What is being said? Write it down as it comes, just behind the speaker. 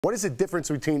What is the difference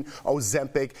between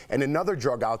Ozempic and another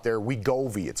drug out there,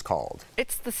 Wegovy it's called?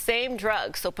 It's the same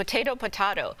drug, so potato.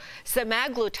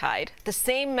 Semaglutide, the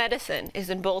same medicine, is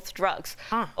in both drugs.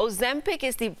 Ozempic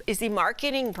is the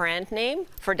marketing brand name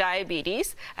for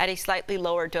diabetes at a slightly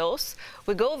lower dose.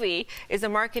 Wegovy is a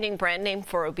marketing brand name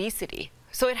for obesity.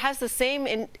 So it has the same,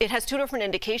 it has two different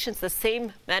indications, the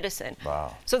same medicine.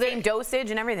 Wow. So same dosage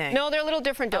and everything? No, they're a little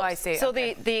different dose. Oh, I see. So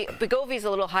okay. the Wegovy is a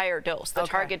little higher dose. The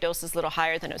target dose is a little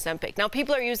higher than Ozempic. Now,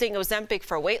 people are using Ozempic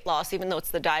for weight loss, even though it's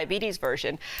the diabetes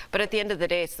version. But at the end of the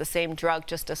day, it's the same drug,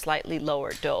 just a slightly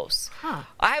lower dose.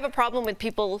 I have a problem with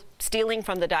people stealing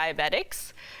from the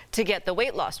diabetics to get the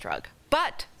weight loss drug.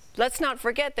 But let's not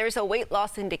forget, there's a weight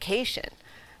loss indication.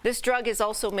 This drug is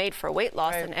also made for weight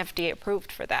loss and FDA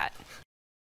approved for that.